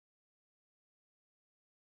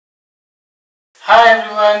Hi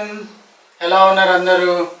everyone, ఎలా ఉన్నారు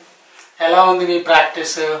అందరూ? ఎలా ఉంది మీ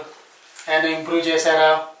ప్రాక్టీస్? ఏమైనా ఇంప్రూవ్ చేశారా?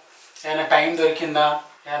 ఏమైనా టైం దొరికిందా?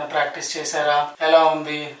 ఏమైనా ప్రాక్టీస్ చేశారా? ఎలా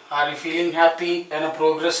ఉంది? Are you feeling happy? ఏమైనా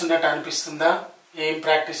ప్రోగ్రెస్ ఉన్నట్టు అనిపిస్తుందా? ఏం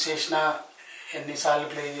ప్రాక్టీస్ చేసినా, ఎన్నిసార్లు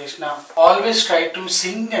ప్లే చేసినా always try to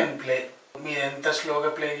sing and play. మీరు ఎంత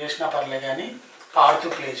స్లోగా ప్లే చేసినా పర్లే, కానీ పాడుతూ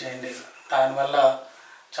ప్లే చేయండి. దానివల్ల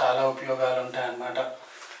చాలా ఉపయోగాలు ఉంటాయి అన్నమాట.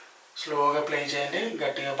 స్లోగా ప్లే చేయండి,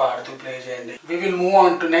 గట్టిగా పాడుతూ ప్లే చేయండి. We will move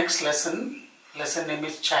on to next lesson. Lesson name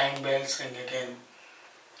is Chime Belle, Ring Again.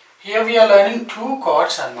 Here we are learning two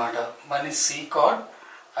chords అన్నమాట. One is C chord,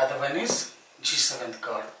 other one is G7th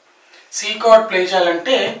chord. C chord play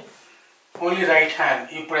చేయాలంటే only right hand.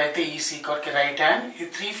 ఇప్పుడైతే ఈ C chord కి right hand ఈ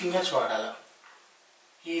 3 fingers వాడాలి.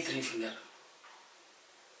 ఈ 3 finger,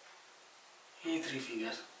 ఈ 3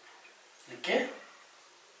 fingers, okay?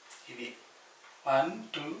 ఇవి 1,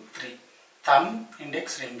 2, 3. థమ్,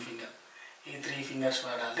 ఇండెక్స్, రింగ్ ఫింగర్, ఈ 3 ఫింగర్స్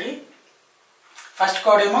వాడాలి. ఫస్ట్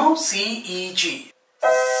కార్డ్ ఏమో CEG,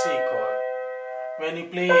 C chord. When you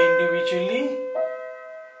play individually,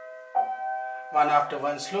 one after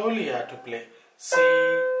one, slowly you have to play C,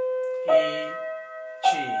 E, G,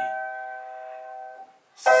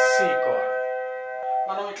 C chord.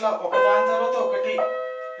 మనం ఇట్లా ఒకదాని తర్వాత ఒకటి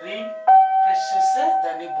ప్రెస్ చేస్తే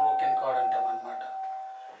దాన్ని బ్రోకెన్ కార్డ్ అంటాం అన్నమాట.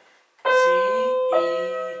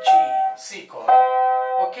 C chord.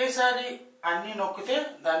 ఒకేసారి అన్ని నొక్కితే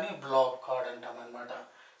దాన్ని బ్లాక్ కార్డ్ అంటాం అన్నమాట.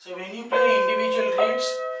 So when you play individual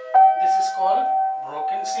reads, this is called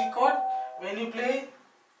broken C chord. When you play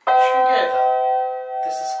together,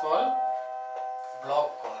 this is called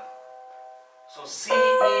black card. So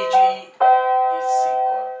CEG is C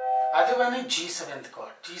chord. అదే one G7th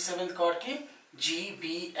chord. G7th chord కి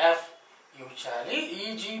GBF use చేయాలి. ఈ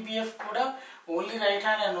GBF కూడా only right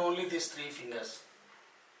hand and only this 3 fingers.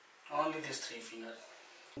 Only these 3 fingers.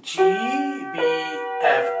 G, B,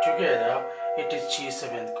 F together, it is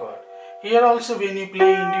G7th chord. Here also when you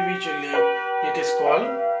play individually, it is called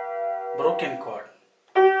broken chord.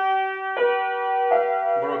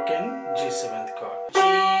 Broken G7th chord. G,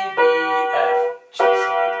 B, F,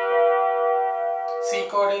 G7th chord. C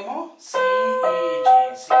chord emo, C, E, G,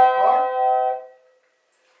 C chord.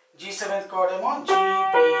 G7th chord emo, G,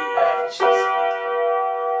 B, F, G7th chord.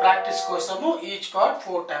 Practice కోసము each card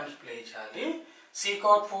 4 times play చేయాలి. C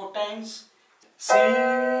chord 4 times. C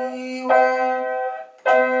 1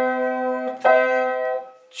 2 3,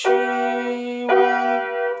 G 1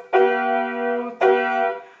 2 3,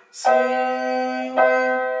 C 1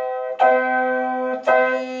 2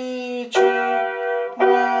 3, G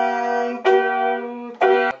 1 2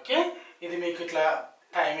 3. Okay, ఇది మీకు ఇట్లా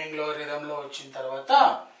timing లో rhythm లో వచ్చిన తర్వాత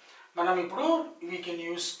మనం ఇప్పుడు వీ కెన్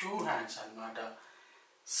యూస్ 2 హ్యాండ్స్ అన్నమాట.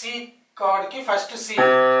 C chord కి first C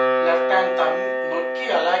left hand thumb నొక్కి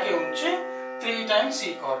అలాగే ఉంచి 3 టైమ్స్ C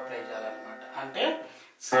chord ప్లే చేయాలన్నమాట. అంటే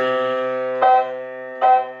C,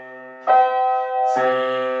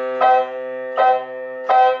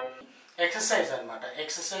 ఎక్సర్సైజ్ అన్నమాట.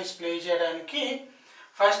 ఎక్సర్సైజ్ ప్లే చేయడానికి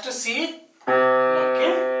ఫస్ట్ C నొక్కి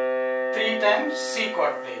 3 టైమ్స్ C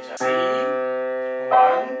chord ప్లే చేయాలి. C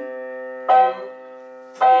 1 2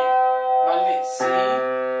 3, మళ్ళీ C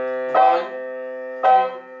 1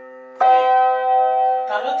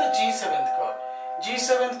 తర్వాత G7th chord.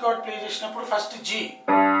 G7th chord play చేసినప్పుడు first G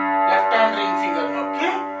left hand ring finger నొక్కి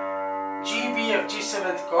GBF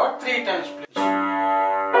G7th chord 3 times play.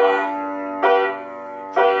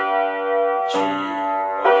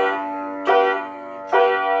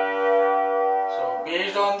 So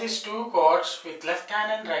based on these 2 chords with left hand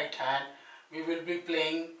and right hand, we will be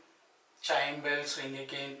playing Chime Belle, Ring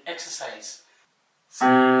Again exercise. C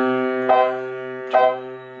 1 2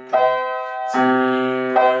 3, C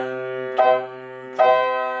 1 2 3,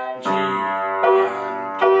 G 1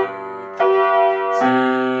 2 3, C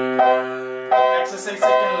 1. Exercise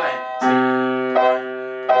second line. C 1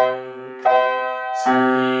 2 3, C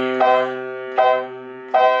 1 2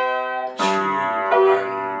 3, G 1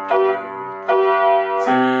 2 3, C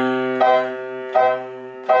 1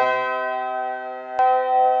 2 3.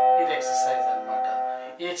 ఇది exercise అన్నమాట.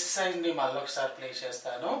 ఈ exercise ని మళ్ళీ ఒకసారి play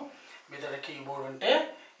చేస్తాను. మీ దగ్గర keyboard ఉంటే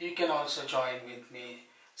you can also join with me.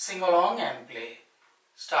 Sing along and play.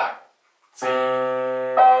 Start. C 1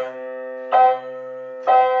 2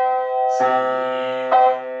 3, C 1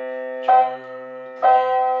 2 3,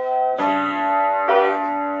 G 1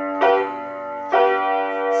 2 3,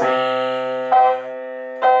 C 1.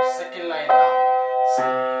 Second line now. C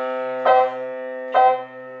 1 2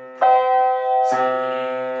 3, C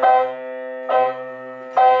 1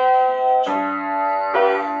 2 3, G 1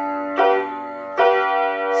 2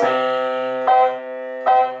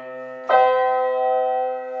 3.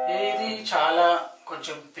 ఏది చాలా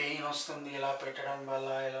కొంచెం పెయిన్ వస్తుంది ఇలా పెట్టడం వల్ల,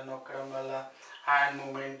 ఇలా నొక్కడం వల్ల, hand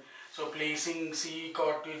moment. So placing C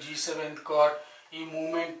card to G7 card, ఈ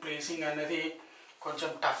మూమెంట్ ప్లేసింగ్ అనేది కొంచెం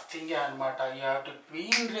టఫ్ థింగే అనమాట. You have to be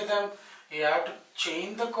in rhythm, you have to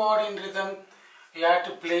change the card in rhythm, you have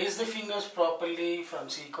to place the fingers properly from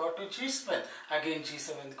C chord to G7, again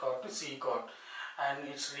G7 chord to C chord, and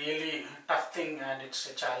it's really a tough thing and it's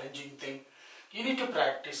a challenging thing. You need to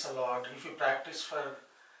practice a lot. If you practice for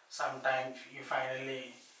some time, you finally,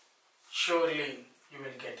 surely you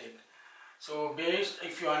will get it. So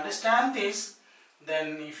if you understand this, then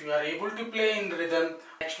if you are able to play in rhythm,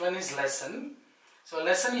 next one is lesson. So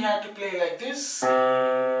lesson you have to play like this.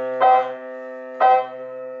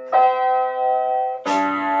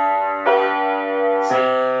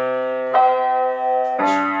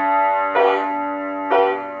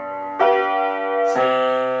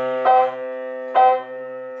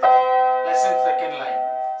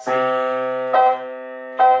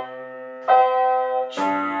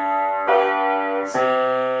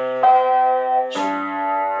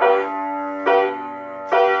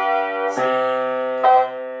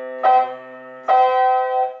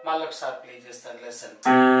 Play just that lesson.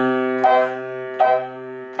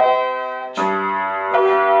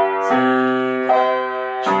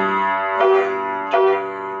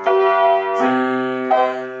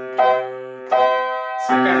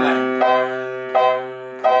 Second line.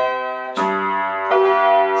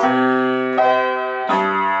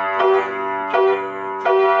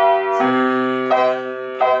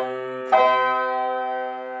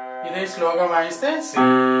 ఇదే స్లోగా వాయిస్తే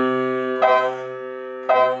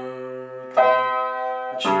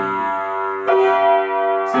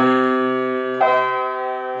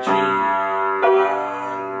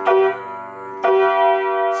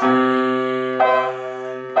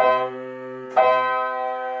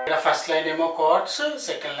first line ఏమో cards,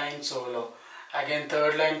 second line solo, again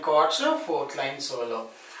third line cards, fourth line solo.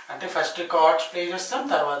 అంటే first cards play చేస్తాం,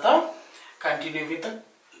 తర్వాత continue with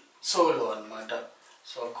solo అనమాట.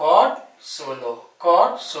 So card solo,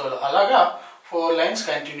 card solo, అలాగా 4 lines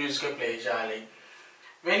కంటిన్యూస్గా play చేయాలి.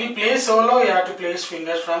 When you play solo you have to place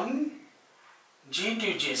fingers from G to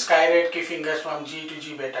G, sky రేట్కి fingers from G to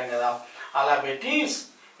G పెట్టాం కదా, అలా పెట్టి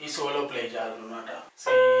ఈ సోలో ప్లే చేయాలన్నమాట.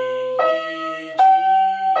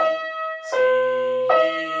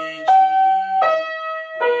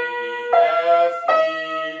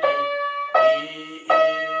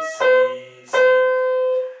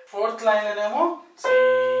 ఫోర్త్ లైన్లోనేమో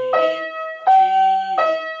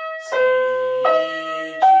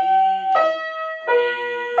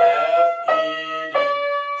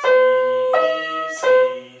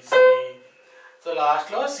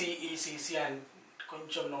లాస్ట్లో CECC అండ్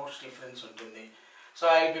కొంచెం నోట్స్ డిఫరెన్స్ ఉంటుంది. So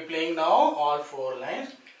I will be playing now all 4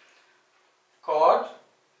 lines. Card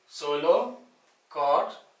solo,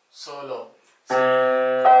 card solo.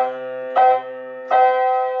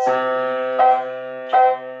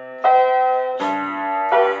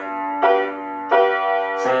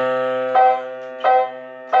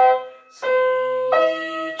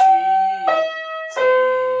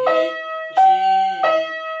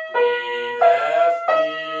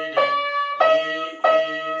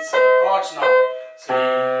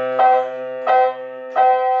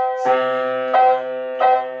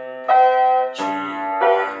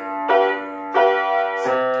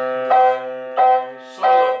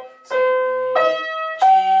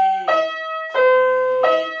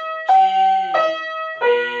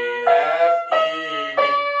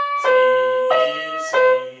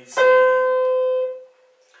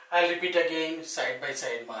 I'll repeat again side by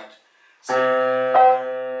side march.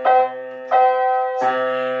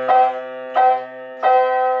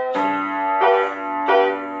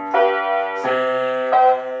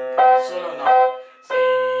 Solo now.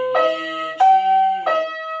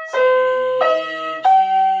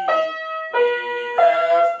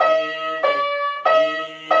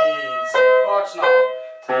 Chords now.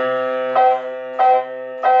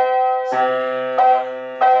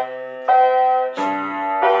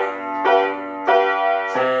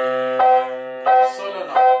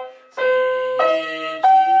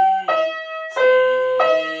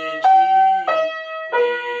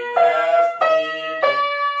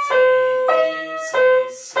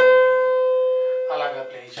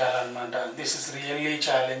 This is really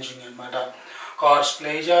challenging అనమాట. Cards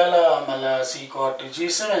play చేయాలా, మళ్ళీ C chord to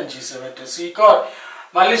G7, G7 to C chord,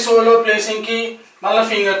 మళ్ళీ solo ప్లేసింగ్కి మళ్ళీ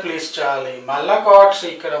finger place చేయాలి, మళ్ళీ cards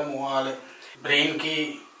ఇక్కడ move అవ్వాలి. బ్రెయిన్కి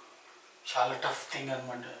చాలా టఫ్ థింగ్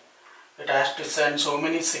అనమాట. It has to send so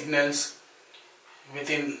many signals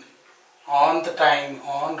within on the time,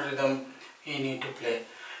 on rhythm you need to play.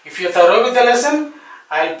 If you're thorough with the lesson,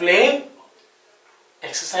 I'll play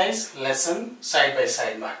exercise lesson side by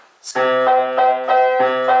side మాట.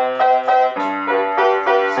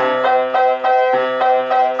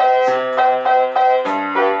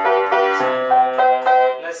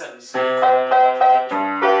 Lessons.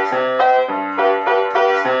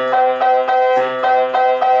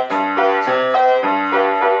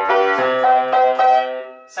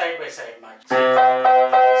 Side by side మాట.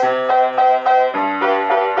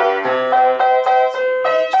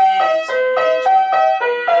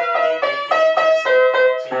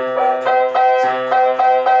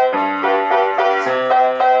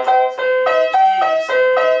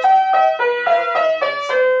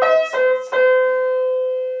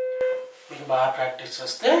 మీకు బాగా practice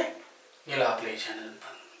వస్తే ఇలా apply చేయండి.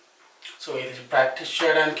 So ఇది practice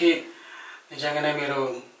చేయడానికి నిజంగానే మీరు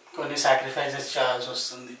కొన్ని సాక్రిఫైసెస్ చేయాల్సి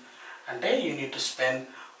వస్తుంది. అంటే you need to spend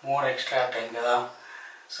more extra time కదా.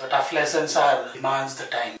 So tough lessons are demands the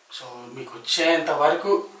time. So మీకు వచ్చేంత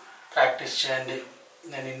వరకు ప్రాక్టీస్ చేయండి.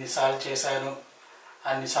 నేను ఇన్నిసార్లు చేశాను,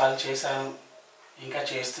 అన్నిసార్లు చేశాను, ఇంకా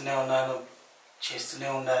చేస్తూనే ఉన్నాను, చేస్తూనే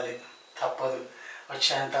ఉండాలి, తప్పదు.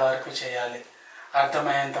 వచ్చేంత వరకు చేయాలి,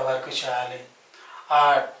 అర్థమయ్యేంత వరకు చేయాలి. ఆ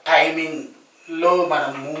టైమింగ్లో మన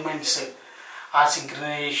మూమెంట్స్, ఆ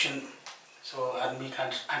సింక్రనైజేషన్, సో అది మీకు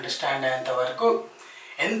అండర్స్టాండ్ అయ్యేంత వరకు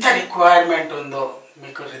ఎంత రిక్వైర్మెంట్ ఉందో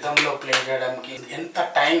మీకు రిథంలో ప్లే చేయడానికి, ఎంత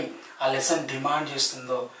టైం ఆ లెసన్ డిమాండ్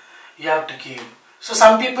చేస్తుందో you have to give. So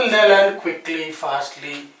some people they learn quickly,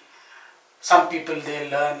 fastly. Some people they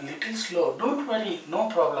learn little slow. Don't worry, no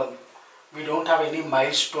problem. We don't have any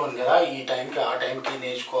mile stone కదా ఈ టైంకి ఆ టైంకి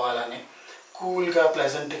నేర్చుకోవాలని. కూల్గా,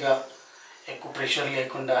 ప్లెజెంట్గా, ఎక్కువ ప్రెషర్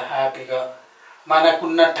లేకుండా, హ్యాపీగా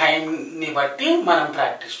మనకున్న టైంని బట్టి మనం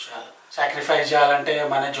ప్రాక్టీస్ చేయాలి. సాక్రిఫైస్ చేయాలంటే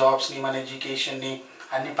మన జాబ్స్ని, మన ఎడ్యుకేషన్ని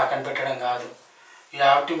అన్నీ పక్కన పెట్టడం కాదు. You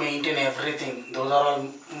have to maintain everything. Those are all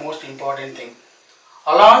most important thing.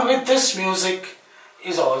 Along with this music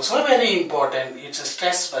is also very important. It's a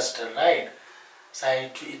stress buster, right? So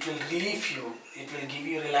it will relieve you, it will give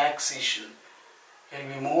you relaxation, it will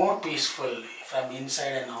be more peaceful from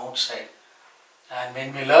inside and outside. And when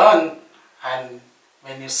we learn and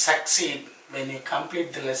when you succeed, when you complete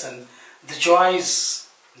the lesson, the joy is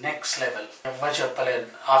next level. ఎవరు చెప్పలేదు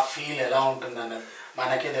ఆ feel ఎలా ఉంటుందన్నది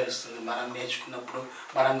మనకే తెలుస్తుంది. మనం నేర్చుకున్నప్పుడు,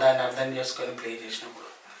 మనం దాన్ని అర్థం చేసుకొని ప్లే చేసినప్పుడు.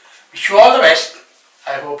 Wish you all the best.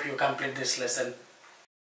 I hope you complete this lesson